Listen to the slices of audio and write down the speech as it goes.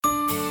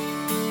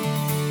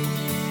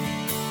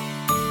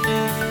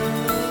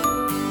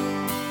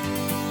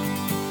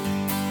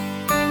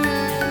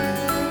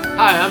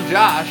Hi, I'm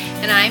Josh.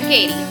 And I'm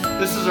Katie.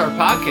 This is our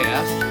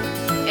podcast.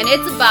 And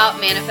it's about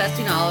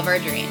manifesting all of our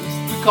dreams.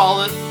 We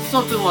call it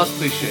something less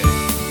cliche.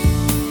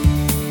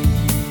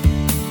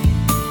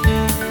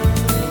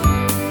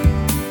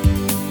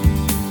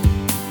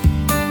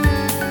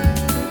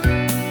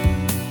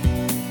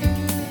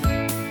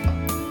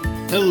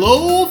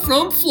 Hello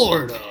from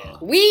Florida.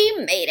 We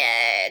made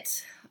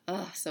it.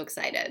 Oh, so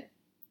excited.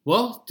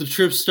 Well, the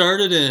trip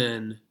started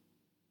in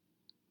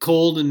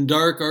cold and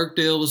dark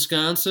Arkdale,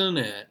 Wisconsin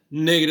at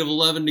negative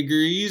 11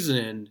 degrees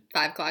and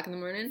 5 o'clock in the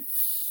morning?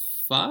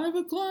 5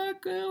 o'clock?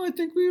 Well, I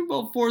think we were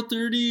about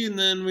 4:30, and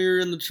then we were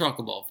in the truck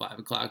about 5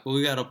 o'clock, but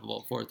we got up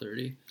about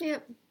 4:30.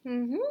 Yep.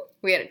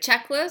 We had a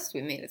checklist.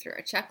 We made it through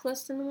our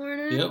checklist in the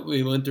morning. Yep,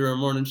 we went through our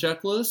morning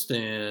checklist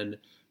and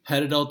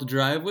headed out the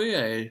driveway.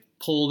 I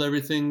pulled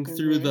everything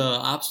through the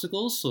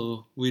obstacles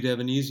so we'd have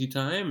an easy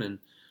time, and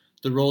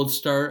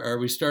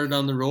we started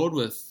on the road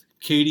with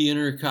Katie in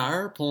her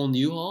car pulling the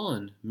U-Haul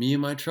and me in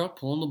my truck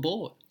pulling the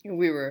Bullitt.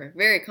 We were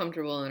very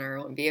comfortable in our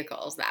own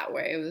vehicles that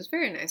way. It was a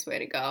very nice way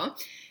to go.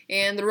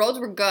 And the roads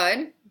were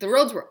good. The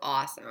roads were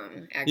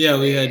awesome, actually. Yeah,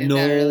 we had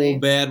no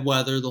bad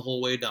weather the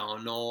whole way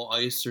down. No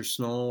ice or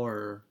snow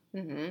or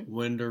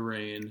wind or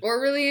rain.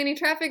 Or really any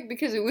traffic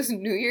because it was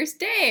New Year's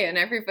Day and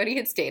everybody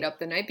had stayed up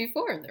the night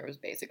before and there was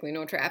basically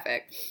no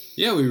traffic.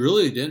 Yeah, we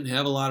really didn't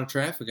have a lot of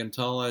traffic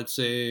until I'd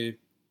say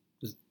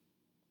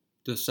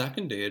the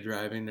second day of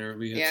driving there.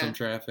 We had some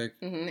traffic.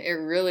 It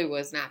really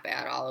was not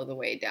bad all of the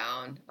way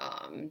down.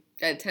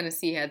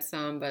 Tennessee had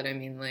some, but I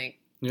mean, like,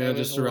 yeah,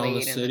 just around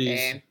the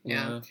cities.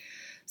 Yeah.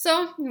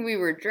 So we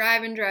were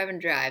driving,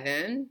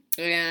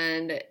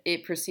 and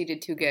it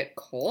proceeded to get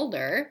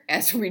colder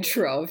as we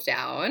drove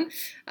down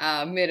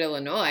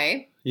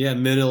mid-Illinois. Yeah,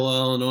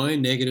 mid-Illinois,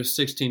 negative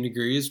 16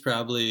 degrees,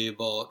 probably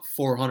about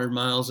 400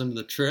 miles into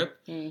the trip.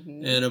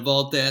 And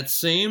about that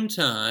same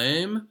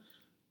time,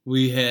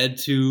 we had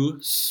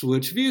to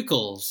switch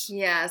vehicles.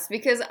 Yes,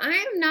 because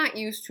I'm not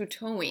used to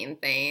towing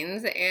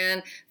things,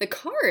 and the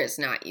car is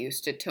not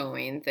used to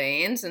towing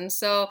things. And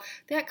so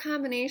that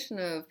combination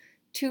of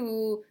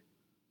two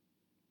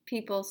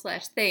people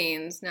 /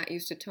 things not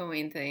used to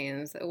towing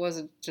things, it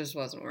just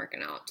wasn't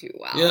working out too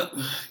well. Yep,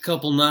 a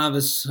couple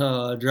novice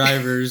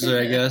drivers,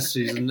 I guess.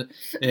 And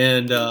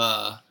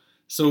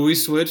so we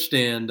switched,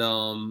 and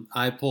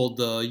I pulled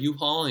the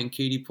U-Haul, and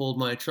Katie pulled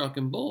my truck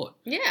and Bullitt.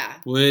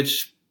 Yeah.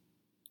 Which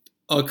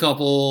a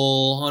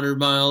couple 100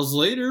 miles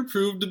later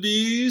proved to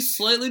be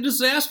slightly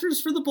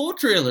disastrous for the Bullitt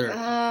trailer.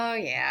 Oh,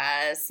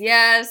 yes.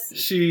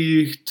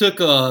 She took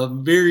a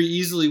very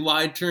easily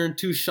wide turn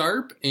too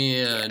sharp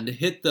and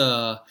hit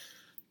the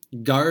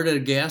guard at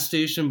a gas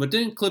station, but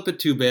didn't clip it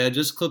too bad,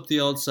 just clipped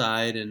the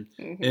outside and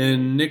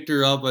nicked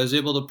her up. I was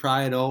able to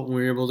pry it out and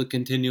we were able to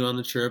continue on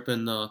the trip,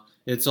 and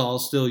it's all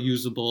still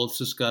usable. It's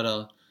just got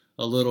a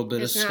little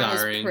bit of scarring. It's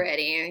not as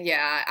pretty.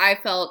 Yeah, I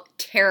felt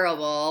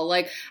terrible.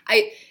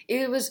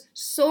 It was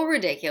so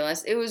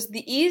ridiculous. It was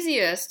the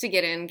easiest to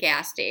get in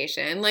gas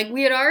station. Like,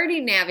 we had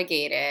already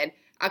navigated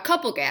a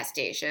couple gas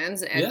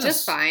stations and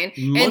just fine.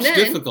 More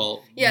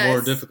difficult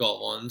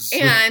ones.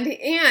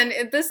 And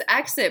at this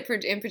exit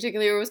in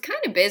particular, it was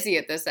kind of busy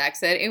at this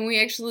exit, and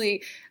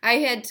I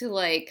had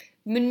to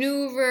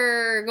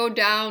maneuver, go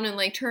down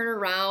and turn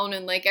around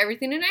and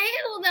everything, and I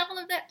handled all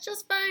of that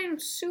just fine,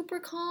 super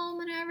calm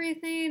and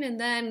everything, and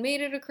then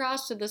made it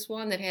across to this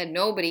one that had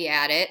nobody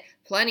at it,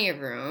 plenty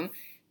of room.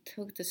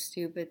 Took the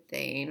stupid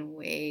thing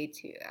way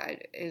too.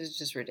 It was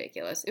just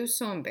ridiculous. It was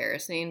so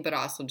embarrassing, but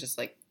also just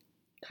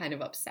kind of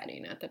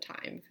upsetting at the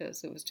time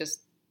because it was just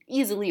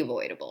easily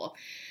avoidable.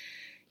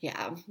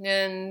 Yeah,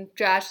 and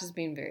Josh is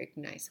being very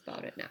nice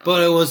about it now.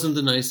 But it wasn't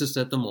the nicest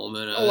at the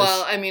moment.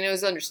 It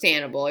was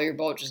understandable. Your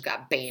boat just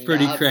got banged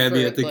pretty up. Pretty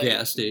crabby at the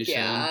gas station.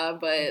 Yeah,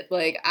 but,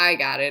 I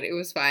got it. It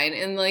was fine.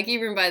 And,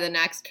 even by the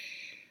next,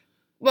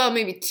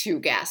 maybe 2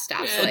 gas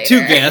stops later.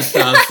 2 gas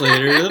stops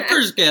later. The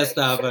first gas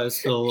stop, I was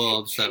still a little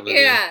upset with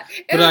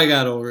it. But I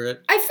got over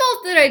it. I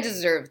felt that I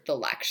deserved the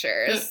give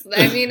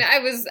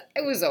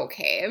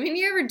okay. I mean,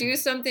 you ever do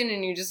something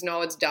and you just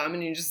know it's dumb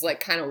and you just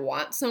kind of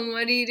want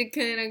somebody to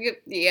kind of give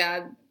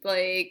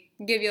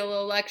you a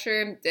little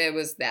lecture?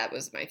 That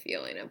was my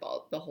feeling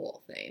about the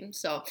whole thing.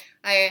 So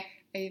I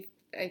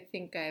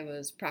think I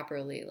was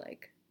properly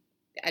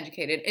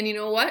educated. And you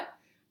know what?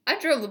 I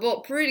drove the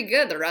boat pretty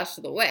good the rest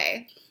of the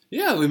way.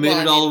 Yeah, we made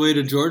it all the way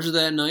to Georgia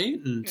that night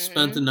and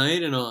spent the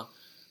night in a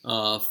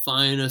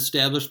fine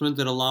establishment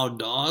that allowed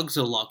dogs,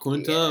 a La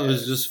Quinta. Yes. It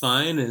was just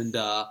fine, and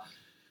it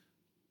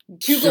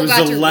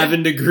was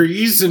 11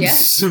 degrees in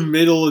the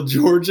middle of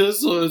Georgia,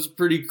 so it was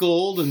pretty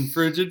cold and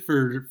frigid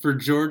for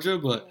Georgia,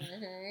 but...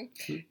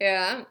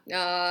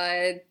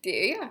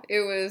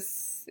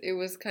 It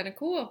was kind of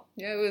cool.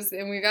 Yeah, it was,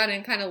 and we got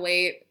in kind of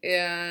late,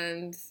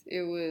 and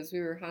we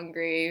were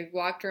hungry.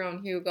 Walked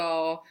around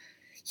Hugo.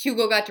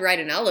 Hugo got to ride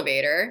an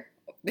elevator.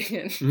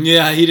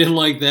 Yeah, he didn't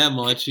like that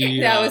much.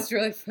 That was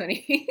really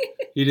funny.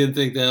 He didn't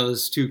think that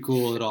was too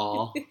cool at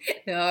all.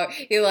 No,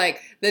 he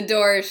the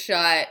door is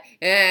shut,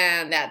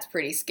 and that's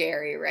pretty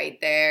scary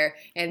right there.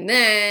 And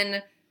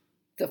then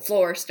the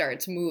floor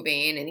starts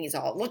moving and he's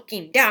all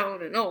looking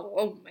down and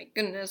oh my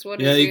goodness,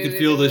 what is Yeah, he you could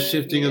feel the doing?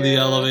 shifting of the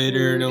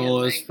elevator and it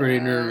was like pretty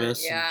that.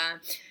 nervous. Yeah.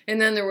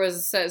 And then there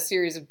was a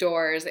series of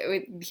doors.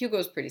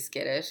 Hugo's pretty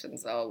skittish, and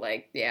so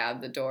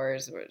the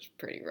doors was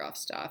pretty rough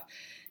stuff.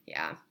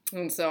 Yeah.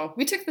 And so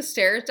we took the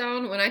stairs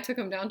down. When I took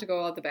him down to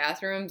go out the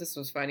bathroom, this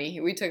was funny.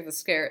 We took the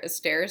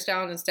stairs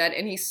down instead,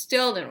 and he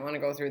still didn't want to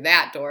go through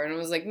that door. And I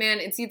was like, man,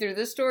 it's either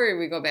this door or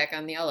we go back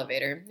on the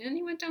elevator. And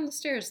he went down the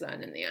stairs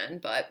then in the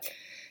end. But,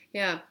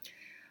 yeah.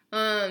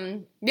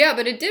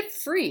 But it did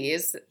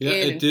freeze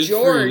in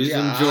Georgia. Freeze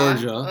in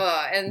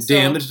Georgia. And so,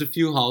 damaged a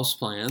few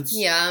houseplants.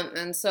 Yeah,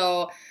 and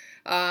so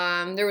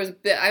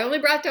I only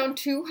brought down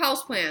 2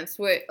 houseplants.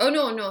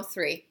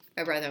 3.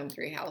 I brought down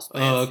 3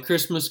 houseplants.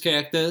 Christmas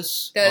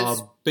cactus,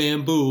 That's,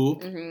 bamboo.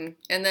 Mm-hmm.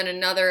 And then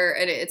another,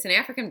 it's an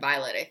African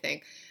violet, I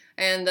think.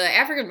 And the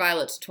African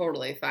violet's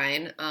totally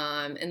fine.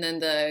 And then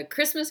the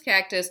Christmas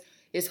cactus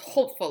is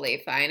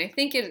hopefully fine. I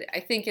think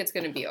it's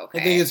going to be okay.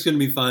 I think it's going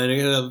to be fine. I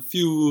got a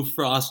few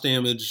frost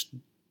damaged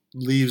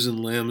leaves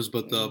and limbs,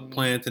 but the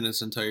plant in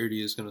its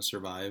entirety is going to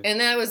survive. And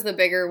that was the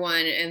bigger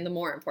one and the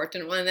more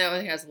important one. That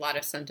one has a lot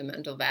of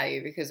sentimental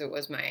value because it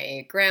was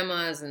my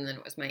grandma's and then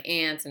it was my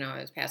aunt's and it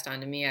was passed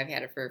on to me. I've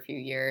had it for a few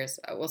years.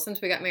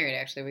 Since we got married,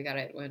 actually. We got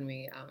it when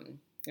we,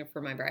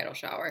 for my bridal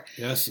shower.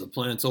 Yes, the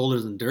plant's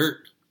older than dirt.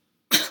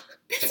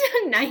 That's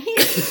not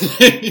nice.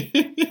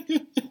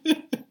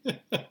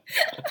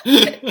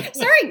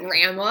 Sorry,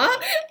 Grandma.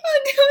 Oh,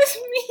 that was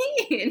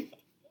mean.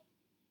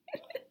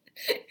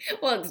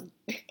 Well, it's...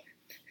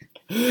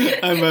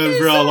 I meant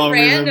for how long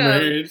we've been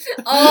married.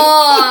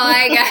 Oh,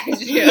 I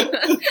got you.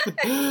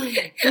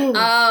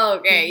 Oh,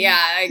 okay, yeah,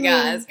 I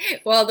guess.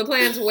 Well, the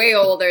plant's way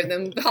older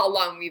than how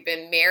long we've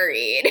been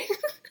married.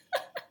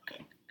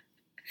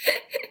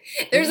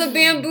 There's a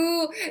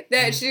bamboo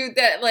that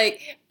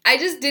I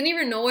just didn't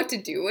even know what to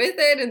do with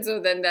it, and so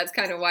then that's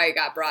kind of why it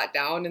got brought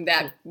down, and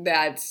it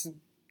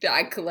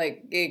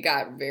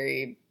got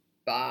very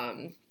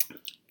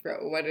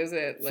what is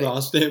it?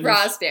 Frost damaged?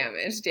 Frost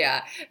damaged,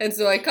 yeah. And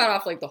so I cut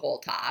off the whole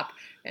top,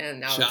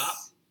 and that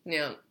was,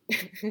 yeah.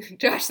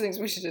 Josh thinks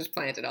we should just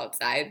plant it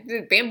outside.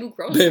 Bamboo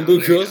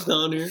grows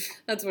down here.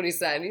 That's what he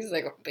said. He's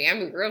like,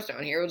 bamboo grows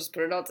down here. We'll just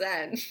put it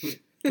outside.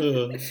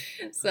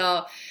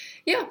 So,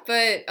 yeah,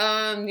 but,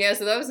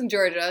 so that was in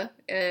Georgia,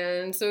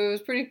 and so it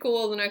was pretty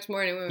cool the next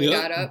morning when we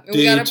got up. And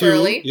we got up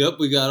early. Yep,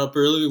 we got up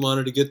early. We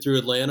wanted to get through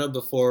Atlanta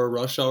before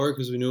rush hour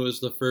because we knew it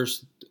was the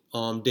first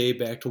day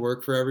back to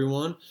work for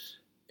everyone.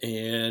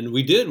 And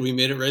we did. We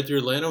made it right through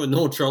Atlanta with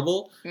no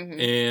trouble. Mm-hmm.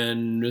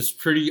 And it was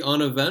pretty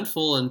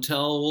uneventful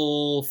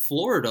until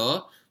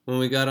Florida. When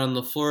we got on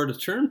the Florida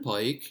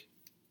Turnpike,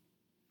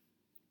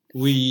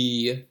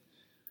 we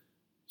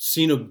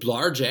seen a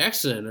large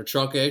accident. A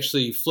truck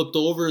actually flipped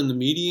over in the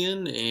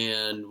median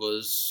and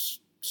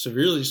was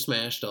severely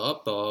smashed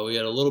up. We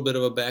had a little bit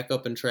of a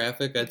backup in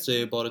traffic. I'd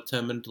say about a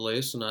 10-minute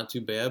delay, so not too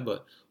bad.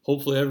 But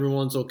hopefully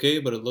everyone's okay.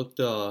 But it looked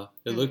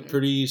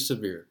pretty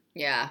severe.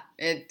 Yeah,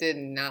 it did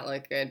not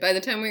look good. By the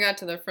time we got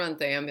to the front,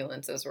 the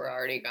ambulances were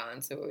already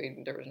gone, so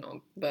there was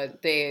no...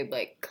 But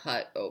they,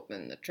 cut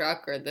open the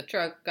truck, or the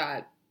truck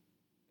got...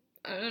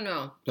 I don't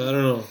know. I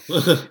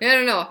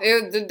don't know.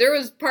 There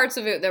was parts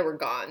of it that were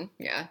gone,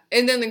 yeah.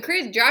 And then the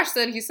crazy... Josh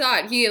said he saw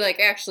it. He,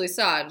 actually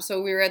saw it.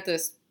 So we were at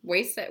this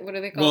wayside... What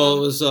do they call Well,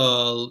 them? it was...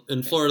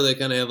 in Florida, they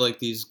kind of have,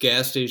 these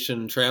gas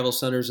station travel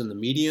centers in the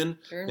median.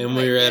 And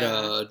we were at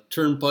a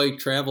Turnpike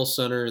travel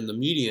center in the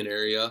median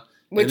area.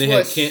 Which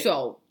was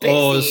so busy.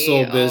 Oh, it was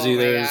so busy.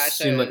 There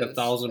seemed like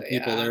 1,000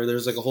 people there.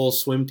 There's a whole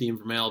swim team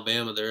from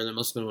Alabama there. There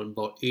must have been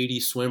about 80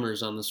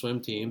 swimmers on the swim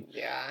team.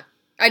 Yeah.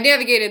 I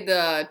navigated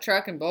the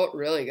truck and boat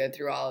really good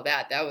through all of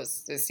that. It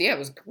was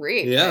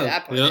great by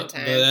that point in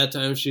time. By that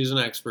time, she's an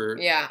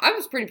expert. Yeah, I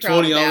was pretty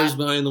proud of that. 20 hours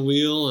behind the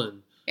wheel.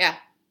 And yeah.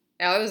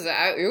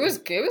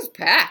 It was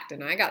packed,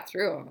 and I got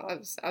through. I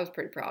was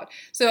pretty proud.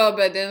 So,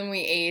 but then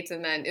we ate,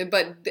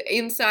 but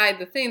inside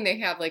the thing they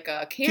have a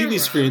camera TV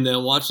screen that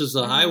watches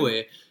the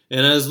highway,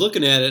 and I was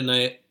looking at it,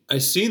 and I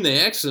seen the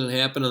accident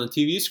happen on the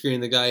TV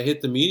screen. The guy hit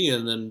the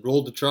median and then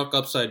rolled the truck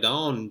upside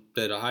down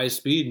at a high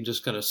speed and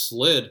just kind of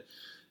slid.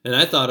 And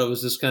I thought it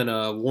was just kind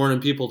of warning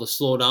people to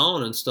slow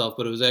down and stuff,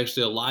 but it was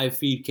actually a live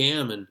feed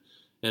cam, and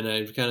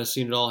I've kind of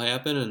seen it all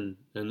happen,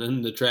 and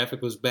then the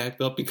traffic was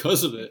backed up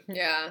because of it.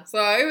 Yeah, so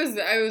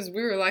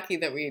we were lucky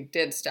that we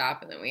did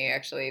stop and that we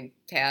actually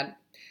had,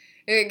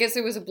 I guess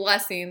it was a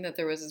blessing that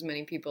there was as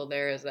many people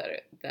there as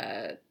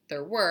that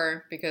there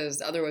were,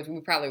 because otherwise we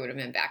probably would have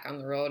been back on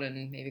the road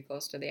and maybe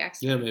close to the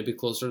accident. Yeah, maybe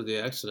closer to the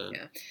accident.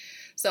 Yeah,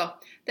 so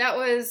that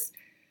was...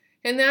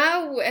 And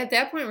now, at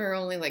that point, we were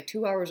only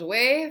 2 hours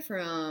away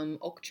from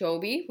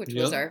Okeechobee, which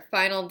was our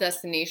final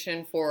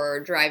destination for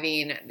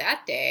driving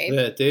that day.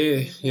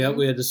 Mm-hmm. Yeah,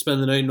 we had to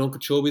spend the night in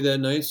Okeechobee that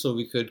night so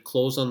we could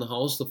close on the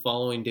house the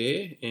following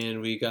day.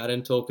 And we got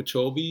into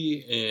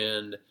Okeechobee,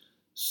 and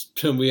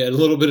we had a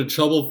little bit of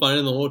trouble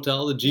finding the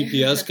hotel. The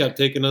GPS kept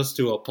taking us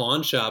to a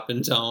pawn shop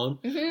in town.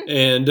 Mm-hmm.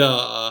 And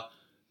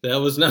that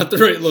was not the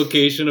right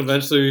location.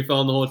 Eventually, we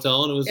found the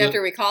hotel, and it was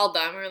after we called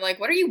them. We were like,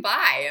 "What are you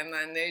by?" And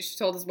then they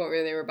told us what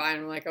they were buying.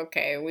 And we're like,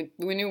 "Okay."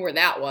 We knew where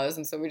that was,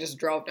 and so we just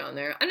drove down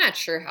there. I'm not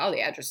sure how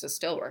the addresses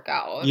still work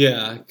out.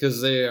 Yeah,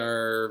 because they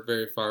are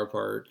very far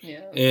apart.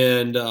 Yeah.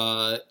 And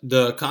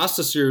the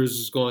Costa Series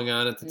was going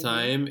on at the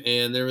time,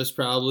 and there was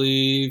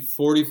probably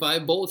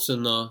 45 boats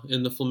in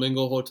the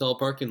Flamingo Hotel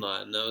parking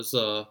lot, and that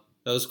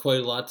was quite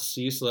a lot to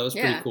see. So that was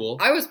pretty cool.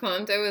 I was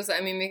pumped. Because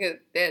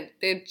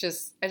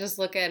I just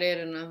look at it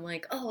and I'm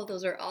like, oh,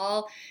 those are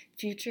all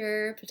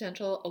future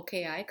potential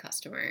OKI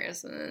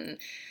customers, and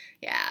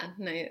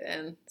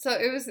and so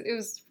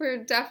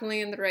we're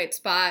definitely in the right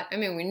spot. I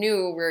mean, we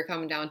knew we were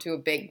coming down to a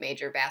big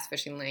major bass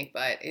fishing lake,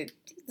 but it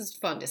was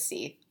fun to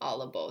see all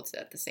the boats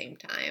at the same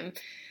time.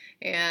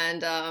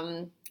 And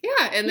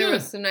there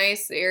was a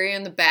nice area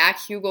in the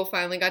back. Hugo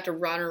finally got to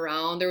run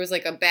around. There was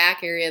like a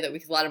back area that we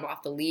could let him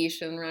off the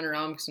leash and run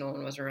around because no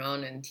one was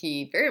around, and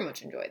he very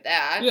much enjoyed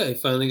that. Yeah, he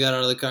finally got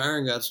out of the car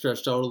and got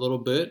stretched out a little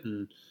bit,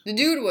 and the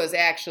dude was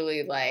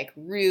actually like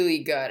really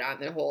good on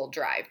the whole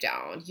drive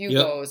down.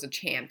 Hugo was a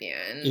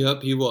champion.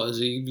 Yep, he was.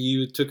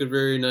 He took it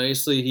very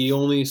nicely. He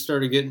only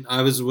started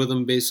I was with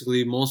him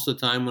basically most of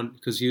the time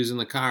because he was in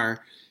the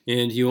car.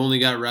 And he only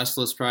got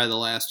restless probably the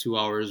last 2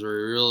 hours where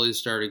he really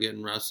started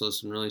getting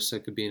restless and really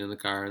sick of being in the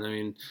car. And I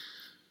mean,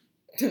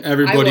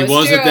 everybody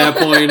was at that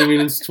point. I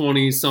mean, it's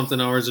 20-something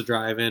hours of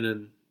driving,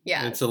 and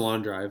it's a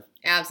long drive.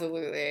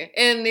 Absolutely.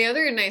 And the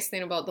other nice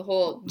thing about the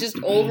whole,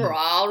 just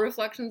overall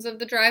reflections of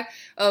the drive,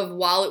 of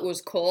while it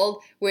was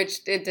cold, which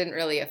it didn't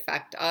really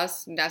affect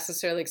us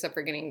necessarily except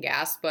for getting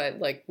gas, but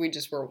like we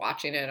just were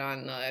watching it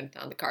on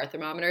the car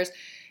thermometers,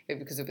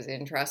 because it was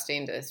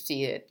interesting to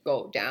see it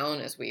go down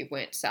as we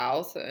went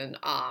south. And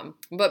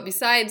but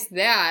besides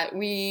that,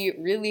 we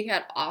really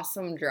had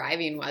awesome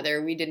driving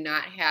weather. We did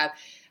not have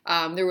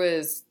there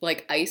was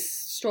like ice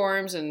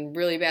storms and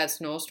really bad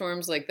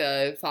snowstorms like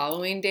the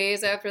following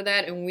days after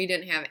that, and we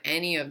didn't have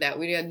any of that.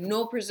 We had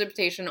no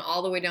precipitation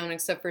all the way down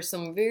except for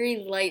some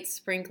very light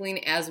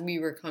sprinkling as we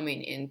were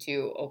coming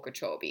into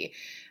Okeechobee.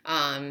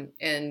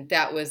 And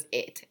that was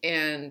it.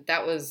 And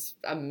that was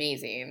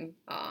amazing.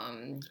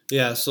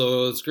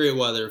 So it's great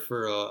weather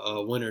for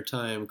a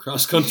wintertime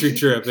cross-country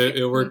trip.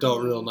 It worked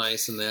out real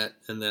nice in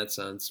that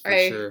sense, for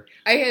sure.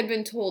 I had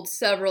been told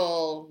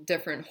several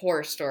different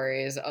horror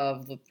stories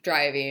of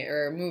driving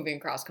or moving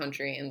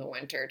cross-country in the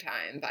winter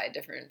time by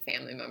different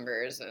family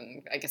members,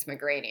 and I guess my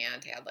great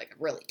aunt had like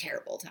a really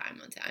terrible time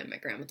one time. My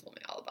grandma told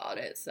me all about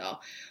it. So,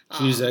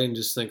 geez, I can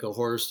just think of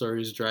horror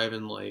stories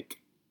driving like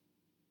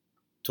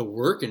to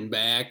work and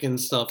back and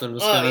stuff in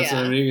Wisconsin.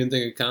 I mean, you can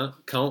think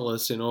of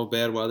countless,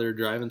 bad weather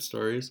driving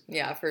stories.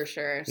 Yeah, for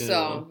sure.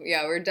 So,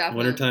 we're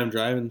definitely... Wintertime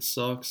driving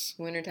sucks.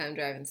 Wintertime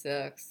driving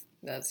sucks.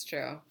 That's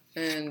true.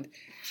 And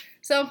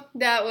so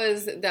that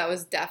was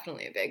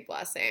definitely a big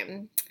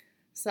blessing.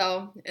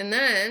 So, and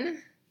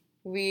then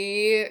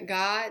we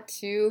got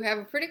to have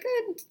a pretty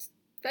good...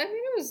 I mean,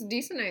 it was a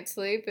decent night's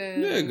sleep.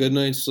 And good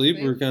night's sleep.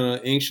 We're kind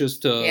of anxious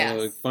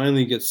to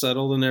finally get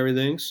settled and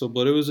everything. So,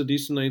 but it was a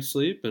decent night's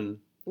sleep, and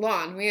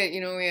long.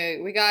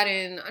 We got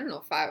in, I don't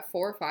know, 4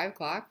 or 5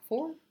 o'clock.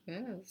 4? Yeah,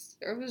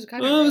 it was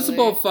kind of it was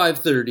about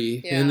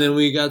 5:30, yeah. And then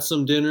we got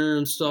some dinner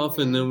and stuff,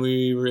 and then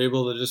we were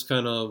able to just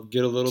kind of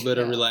get a little bit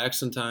of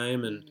relaxing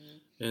time, and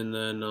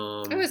then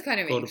I was kind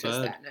of anxious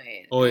that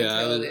night. Oh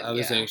yeah, I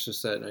was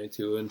anxious that night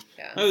too, and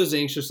I was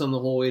anxious on the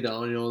whole way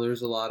down.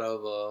 There's a lot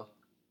of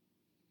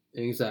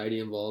anxiety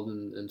involved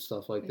and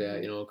stuff like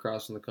that,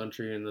 crossing the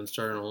country and then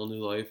starting a whole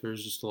new life.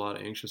 There's just a lot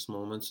of anxious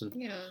moments, and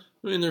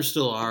I mean there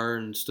still are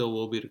and still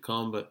will be to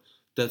come, but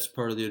that's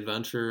part of the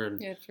adventure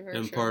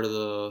and part of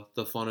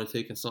the fun of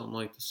taking something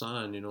like this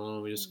on.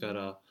 We just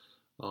gotta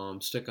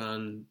stick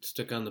on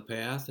the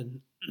path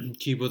and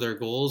keep with our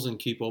goals and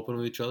keep open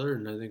with each other,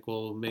 and I think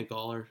we'll make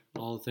all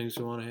the things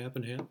we want to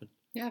happen.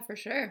 Yeah, for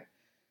sure.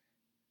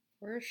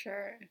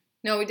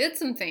 No, we did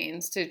some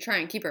things to try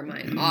and keep our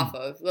mind off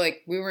of.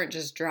 Like, we weren't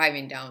just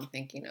driving down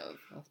thinking of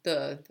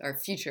our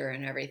future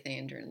and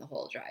everything during the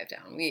whole drive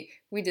down.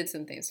 We did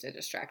some things to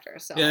distract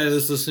ourselves. Yeah, I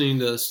was listening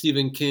to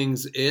Stephen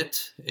King's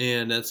It,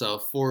 and that's a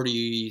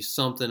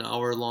 40-something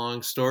hour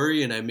long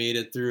story, and I made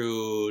it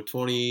through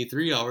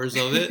 23 hours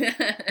of it.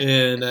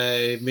 And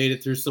I made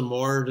it through some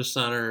more just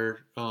on our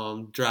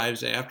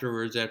drives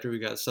afterwards, after we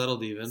got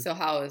settled even. So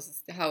how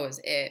is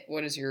it?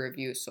 What is your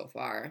review so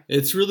far?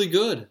 It's really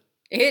good.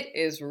 It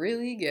is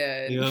really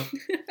good. Yeah.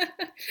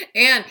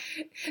 And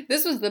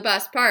this was the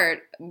best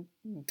part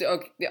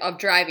of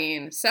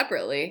driving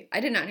separately.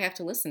 I did not have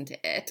to listen to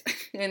it,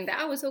 and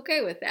I was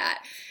okay with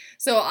that.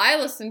 So I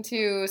listened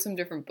to some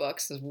different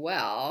books as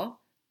well.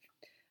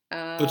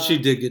 But she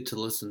did get to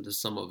listen to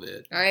some of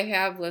it. I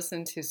have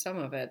listened to some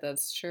of it.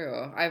 That's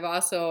true. I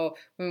also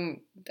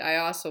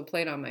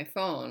played on my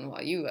phone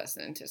while you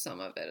listened to some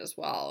of it as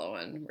well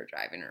when we're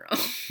driving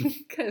around,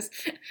 because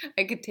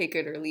I could take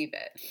it or leave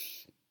it.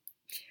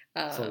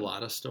 It's a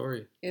lot of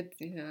story.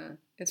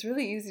 It's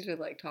really easy to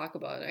like talk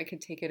about. I could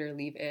take it or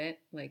leave it.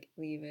 Like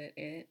leave it.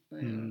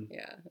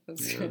 Yeah.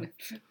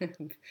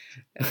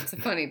 It's a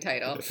funny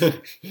title.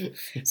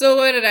 So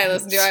what did I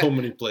listen to? So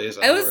many plays.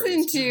 I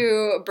listened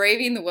to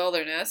Braving the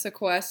Wilderness, a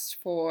quest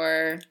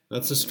for.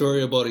 That's a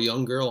story about a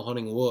young girl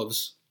hunting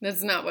wolves.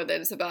 That's not what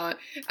that is about.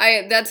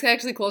 That's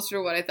actually closer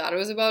to what I thought it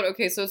was about.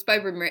 Okay, so it's by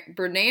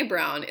Brene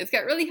Brown. It's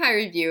got really high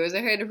reviews.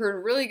 I had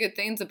heard really good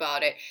things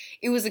about it.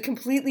 It was a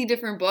completely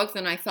different book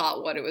than I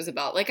thought what it was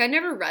about. Like, I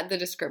never read the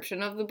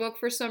description of the book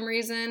for some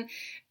reason.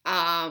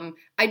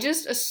 I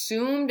just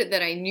assumed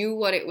that I knew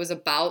what it was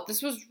about.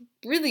 This was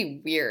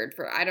really weird.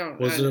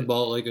 Was it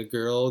about like a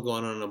girl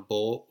going on a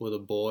boat with a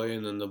boy,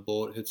 and then the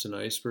boat hits an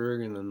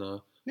iceberg, and then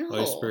the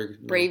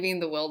iceberg? Braving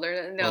the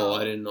Wilderness. No,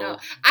 I didn't know. No.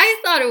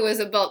 I thought it was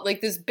about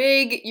like this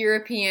big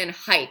European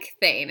hike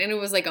thing, and it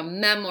was like a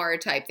memoir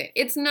type thing.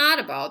 It's not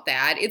about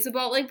that. It's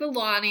about like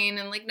belonging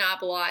and like not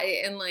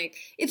belonging, and like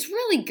it's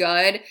really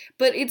good,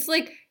 but it's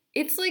like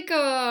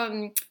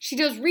she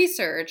does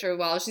research, or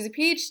she's a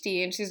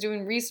PhD and she's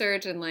doing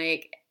research, and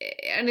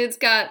it's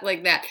got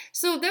like that.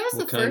 So that was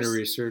what the kind first of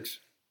research?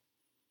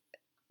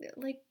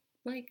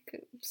 Like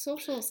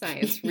social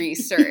science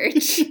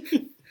research.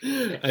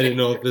 I didn't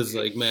know if it's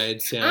like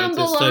mad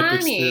scientist type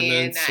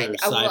experiments or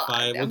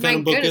sci-fi. What kind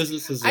of book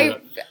is this?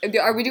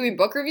 Are we doing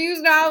book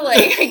reviews now?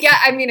 Like, I guess.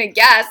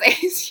 I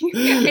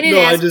didn't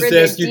I just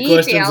ask you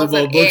questions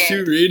about books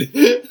you read.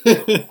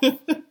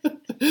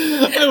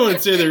 I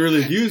wouldn't say they're really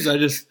reviews.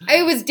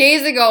 It was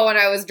days ago when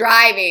I was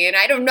driving, and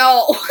I don't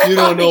know. You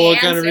don't know what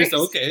kind of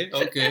research?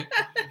 Okay.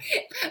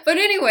 But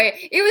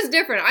anyway, it was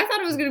different. I thought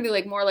it was going to be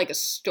like more like a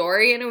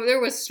story, and there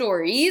was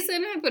stories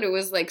in it, but it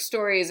was like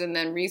stories and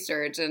then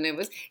research, and it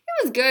was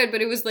good,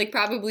 but it was like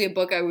probably a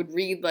book I would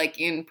read like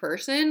in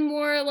person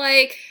more,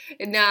 like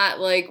not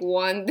like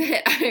one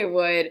that I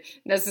would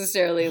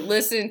necessarily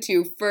listen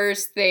to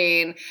first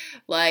thing,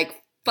 like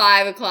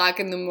 5 o'clock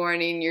in the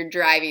morning, you're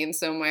driving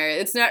somewhere.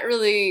 It's not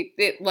really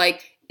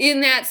like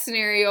in that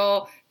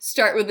scenario,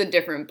 start with a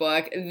different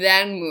book,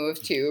 then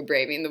move to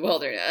Braving the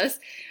Wilderness.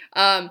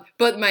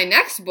 But my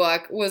next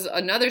book was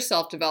another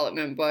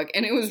self-development book,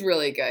 and it was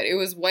really good. It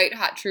was White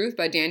Hot Truth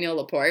by Danielle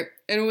LaPorte,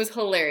 and it was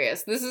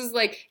hilarious. This is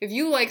like, if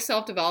you like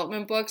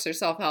self-development books or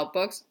self-help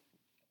books,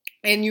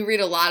 and you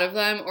read a lot of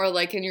them, or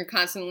like, and you're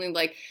constantly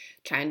like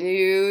trying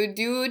to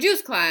do a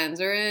juice cleanse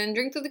and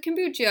drink through the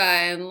kombucha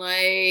and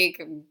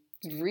like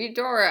read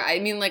Dora. I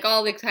mean, like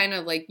all the kind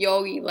of like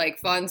yogi, like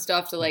fun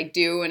stuff to like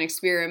do and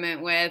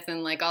experiment with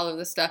and like all of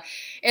this stuff.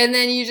 And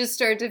then you just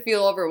start to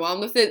feel overwhelmed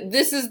with it.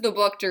 This is the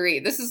book to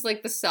read. This is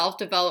like the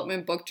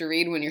self-development book to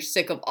read when you're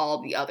sick of all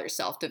the other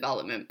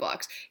self-development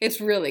books. It's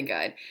really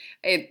good.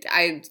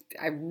 I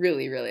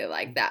really, really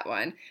like that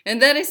one. And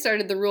then I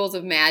started The Rules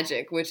of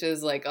Magic, which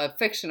is like a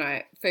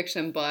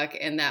fiction book,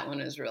 and that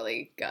one is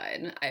really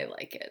good. I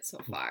like it so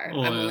far.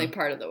 I'm only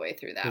part of the way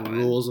through that one. The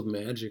Rules of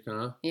Magic,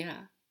 huh? Yeah.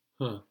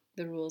 Huh.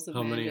 The Rules of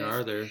How Magic. many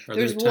are there?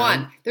 There's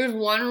one. There's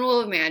one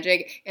rule of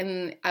magic,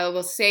 and I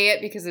will say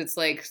it because it's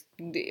like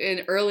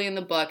early in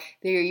the book,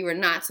 you are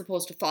not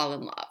supposed to fall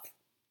in love.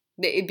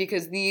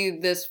 Because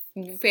this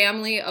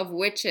family of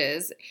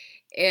witches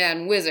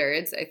and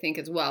wizards, I think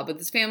as well, but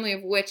this family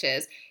of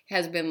witches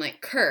has been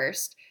like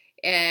cursed,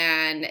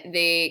 and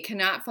they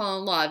cannot fall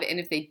in love,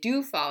 and if they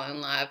do fall in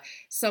love,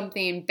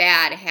 something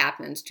bad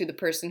happens to the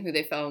person who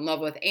they fell in love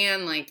with,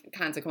 and like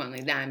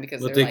consequently them,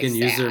 because but they're they can sad.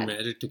 Use their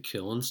magic to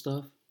kill and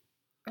stuff.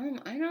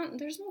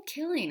 There's no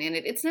killing in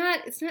it. It's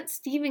not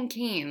Stephen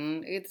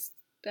King. It's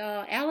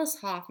Alice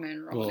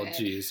Hoffman wrote it. Well,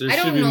 geez, there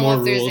should be more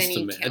rules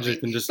to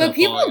magic than just But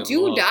people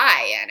do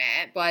die in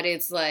it. But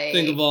it's like,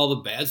 think of all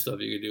the bad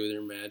stuff you could do with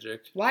your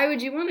magic. Why would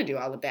you want to do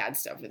all the bad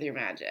stuff with your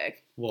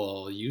magic?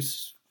 Well, you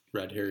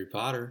read Harry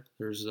Potter.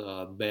 There's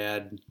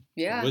bad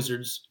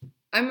wizards.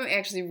 I'm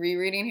actually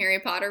rereading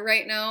Harry Potter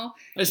right now.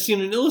 I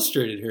seen an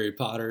illustrated Harry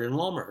Potter in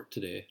Walmart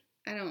today.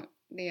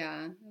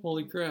 Yeah.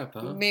 Holy crap,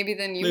 huh? Maybe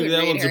then you Maybe would that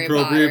read one's Harry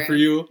appropriate Potter. for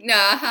you.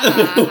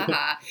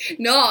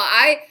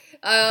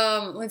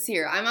 No, let's see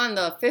here. I'm on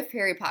the 5th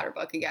Harry Potter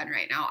book again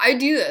right now. I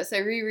do this. I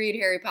reread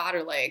Harry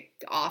Potter like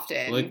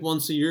often. Like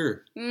once a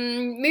year.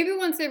 Maybe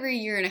once every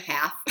year and a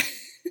half.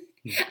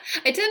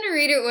 I tend to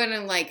read it when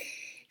I'm like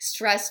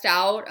stressed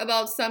out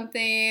about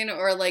something,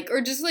 or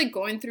just like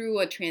going through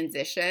a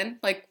transition,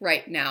 like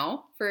right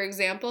now, for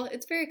example.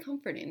 It's very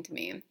comforting to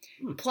me.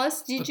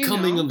 Plus, did you know?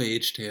 Coming of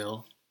age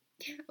tale.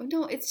 Yeah,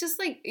 no, it's just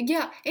like,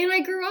 yeah, and I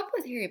grew up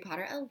with Harry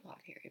Potter. I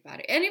love Harry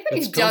Potter.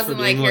 Anybody who doesn't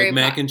like Harry Potter.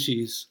 Mac and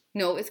cheese.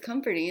 No, it's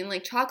comforting, and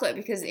like chocolate,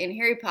 because in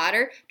Harry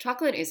Potter,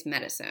 chocolate is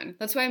medicine.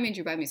 That's why I made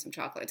you buy me some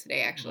chocolate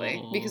today,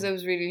 actually, because I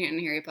was reading it in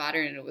Harry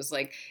Potter, and it was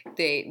like,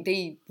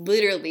 they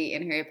literally,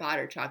 in Harry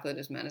Potter, chocolate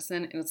is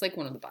medicine, and it's like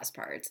one of the best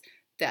parts,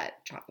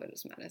 that chocolate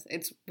is medicine.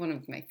 It's one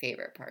of my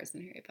favorite parts in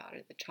Harry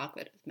Potter, the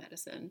chocolate is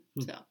medicine.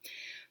 So,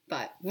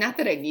 but not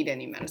that I need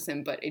any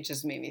medicine, but it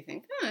just made me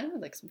think, I would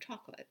like some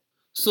chocolate.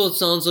 So it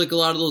sounds like a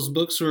lot of those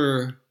books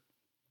were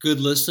good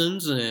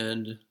listens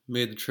and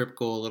made the trip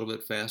go a little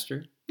bit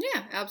faster. Yeah,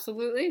 Yeah,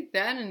 absolutely.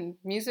 That and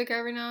music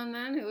every now and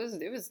then. It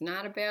was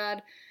not a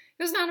bad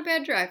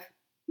drive.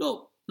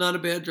 Nope, not a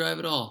bad drive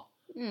at all.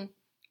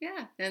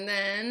 Yeah, and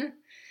then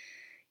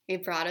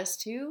it brought us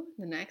to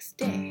the next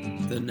day.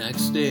 The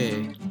next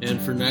day.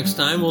 And for next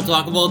time, we'll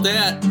talk about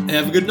that.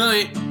 Have a good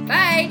night.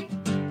 Bye.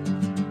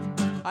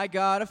 I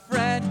got a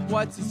friend,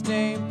 what's his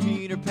name?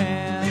 Peter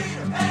Pan.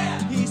 Peter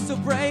Pan! He's so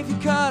brave he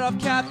cut off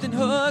Captain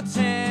Hook's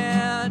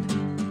hand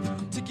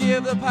to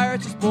give the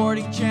pirates a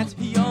sporting chance.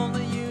 He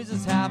only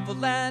uses half a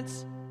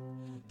lance.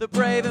 The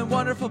brave and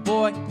wonderful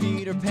boy,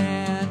 Peter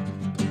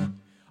Pan.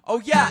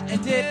 Oh yeah,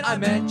 and did I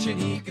mention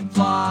he can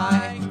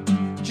fly?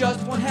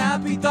 Just one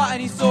happy thought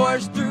and he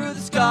soars through the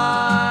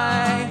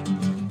sky.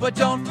 But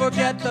don't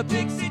forget the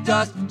pixie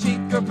dust,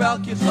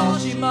 Tinkerbell gives all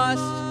she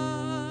must.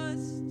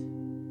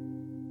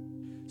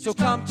 So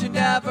come to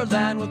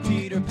Neverland with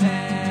Peter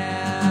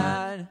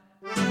Pan.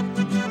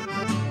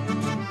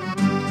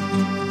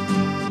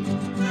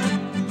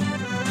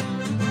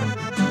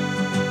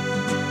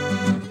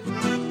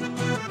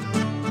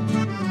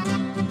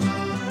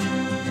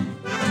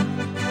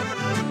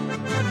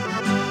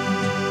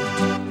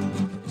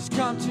 Just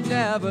come to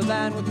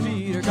Neverland with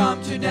Peter.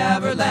 Come to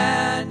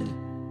Neverland.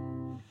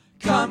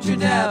 Come to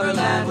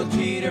Neverland with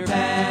Peter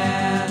Pan.